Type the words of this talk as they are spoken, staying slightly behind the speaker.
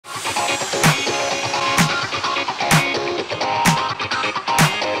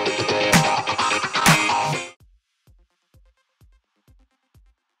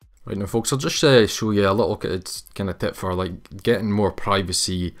folks, I'll just show you a little kind of tip for like getting more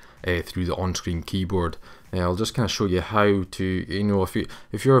privacy through the on-screen keyboard. I'll just kind of show you how to, you know,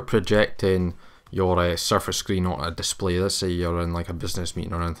 if you're projecting your Surface screen on a display, let's say you're in like a business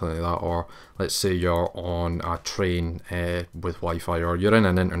meeting or anything like that, or let's say you're on a train with Wi-Fi, or you're in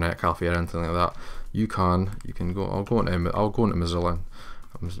an internet cafe or anything like that, you can go. I'll go into Mozilla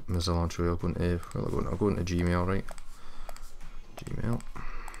and show you. I'll go into Gmail, right? Gmail,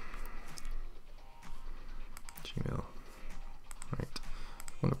 right.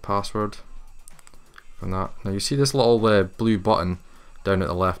 Go into password. From that, now you see this little blue button down at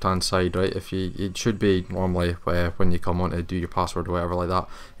the left hand side, right? It should be normally when you come on to do your password or whatever like that,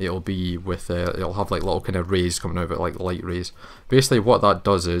 it'll be with it'll have like little kind of rays coming out of it, like light rays. Basically what that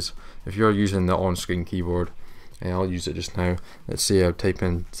does is, if you're using the on-screen keyboard, and I'll use it just now, let's say I'm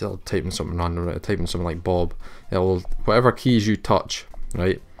typing something random, right? Typing something like Bob, it'll, whatever keys you touch,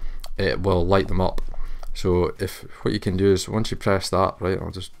 right, it will light them up. So if what you can do is, once you press that, right,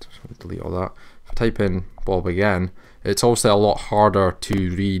 I'll just delete all that. If I type in Bob again, it's obviously a lot harder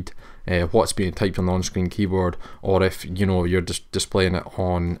to read what's being typed on the on-screen keyboard, or if you know you're just displaying it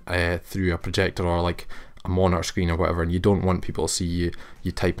on through a projector or like a monitor screen or whatever, and you don't want people to see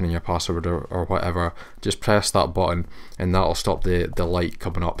you typing in your password or whatever, just press that button and that'll stop the light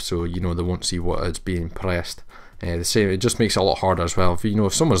coming up, so you know they won't see what is being pressed. The same, it just makes it a lot harder as well. If you know,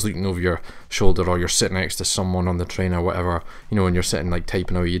 if someone's looking over your shoulder, or you're sitting next to someone on the train or whatever, you know, and you're sitting like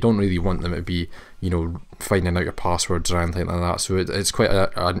typing out, you don't really want them to be, you know, finding out your passwords or anything like that. So it's quite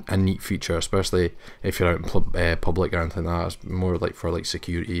a neat feature, especially if you're out in public or anything like that. It's more like for like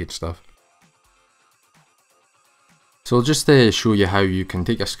security and stuff. So I'll just show you how you can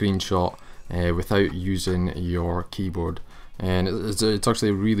take a screenshot without using your keyboard. And it's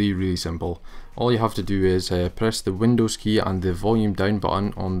actually really simple. All you have to do is press the Windows key and the volume down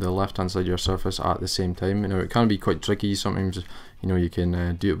button on the left hand side of your Surface at the same time. You know, it can be quite tricky sometimes. You know, you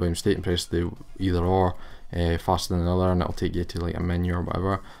can do it by mistake and press the either or faster than another, and it'll take you to like a menu or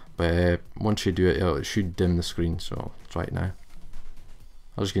whatever. But once you do it, it should dim the screen. So I'll try it now.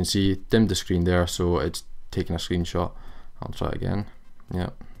 As you can see, it dimmed the screen there, so it's taking a screenshot. I'll try it again.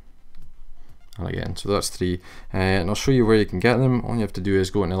 Yep. And again, so that's 3, and I'll show you where you can get them. All you have to do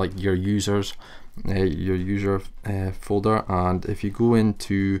is go into like your users, your user folder, and if you go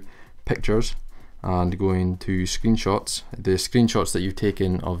into pictures and go into screenshots, the screenshots that you've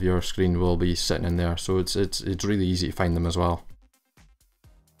taken of your screen will be sitting in there. So it's really easy to find them as well.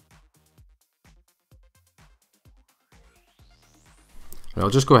 I'll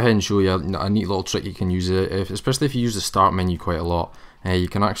just go ahead and show you a neat little trick you can use, especially if you use the start menu quite a lot. You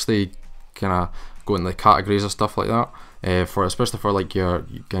can actually kind of go in the categories of stuff like that, especially for like your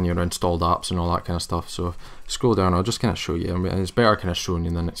installed apps and all that kind of stuff. So scroll down, I'll just kind of show you. I mean, it's better kind of showing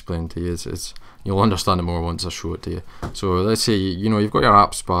you than explaining to you. You'll understand it more once I show it to you. So let's say you know you've got your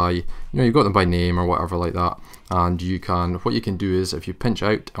apps by, you know, you've got them by name or whatever like that, and what you can do is, if you pinch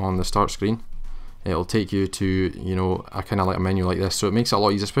out on the start screen, it'll take you to, you know, a kind of like a menu like this. So it makes it a lot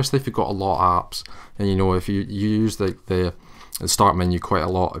easier, especially if you've got a lot of apps, and you know, if you use the start menu quite a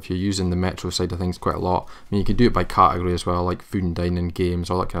lot, if you're using the Metro side of things quite a lot. I mean, you can do it by category as well, like food and dining,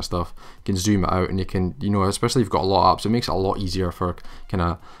 games, all that kind of stuff. You can zoom it out, and you can, you know, especially if you've got a lot of apps, it makes it a lot easier for kind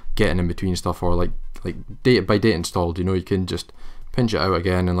of getting in between stuff, or like date by date installed. You know, you can just pinch it out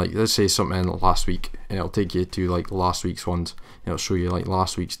again, and like let's say something last week, and it'll take you to like last week's ones. It'll show you like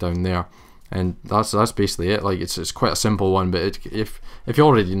last week's down there. And that's basically it. Like it's quite a simple one, but if you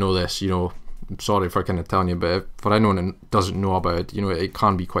already know this, you know, I'm sorry for kind of telling you, but for anyone that doesn't know about it, you know, it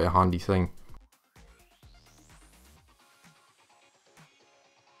can be quite a handy thing.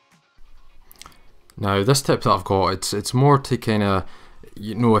 Now this tip that I've got, it's more to kind of,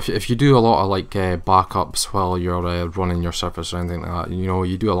 you know, if you do a lot of like backups while you're running your Surface or anything like that, you know,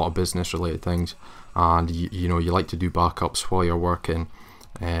 you do a lot of business related things, and you know, you like to do backups while you're working.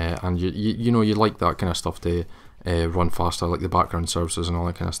 And you know, you like that kind of stuff to run faster, like the background services and all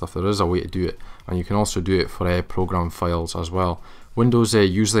that kind of stuff. There is a way to do it, and you can also do it for program files as well. Windows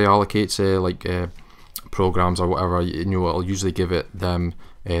usually allocates like programs or whatever, you know, it'll usually give it them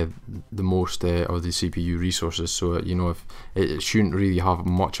the most of the CPU resources. So you know, if it shouldn't really have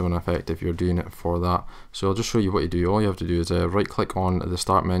much of an effect if you're doing it for that. So I'll just show you what you do. All you have to do is right click on the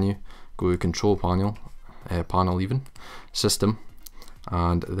start menu, go to control panel, system,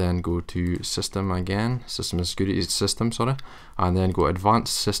 and then go to system again, system and security system, sorry, and then go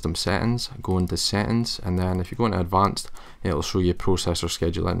advanced system settings, go into settings, and then if you go into advanced, it'll show you processor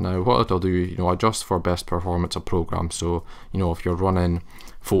scheduling. Now what it'll do, you know, adjust for best performance of programs. So you know, if you're running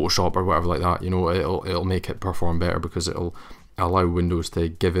Photoshop or whatever like that, you know, it'll make it perform better, because it'll allow Windows to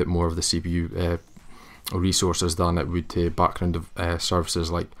give it more of the CPU resources than it would to background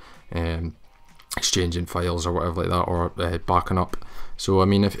services like exchanging files or whatever like that, or backing up. So I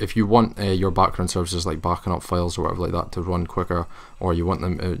mean, if you want your background services like backing up files or whatever like that to run quicker, or you want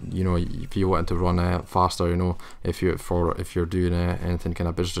them, if you want it to run faster, if you're doing anything kind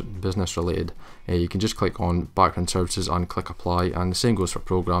of business related, you can just click on background services and click apply. And the same goes for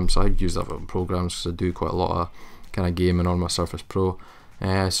programs. I use that for programs because I do quite a lot of kind of gaming on my Surface Pro.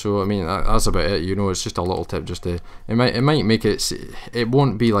 So I mean, that's about it. It's just a little tip. Just to it might make it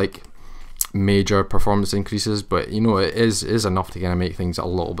won't be like major performance increases, but it is enough to kind of make things a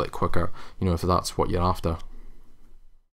little bit quicker, if that's what you're after.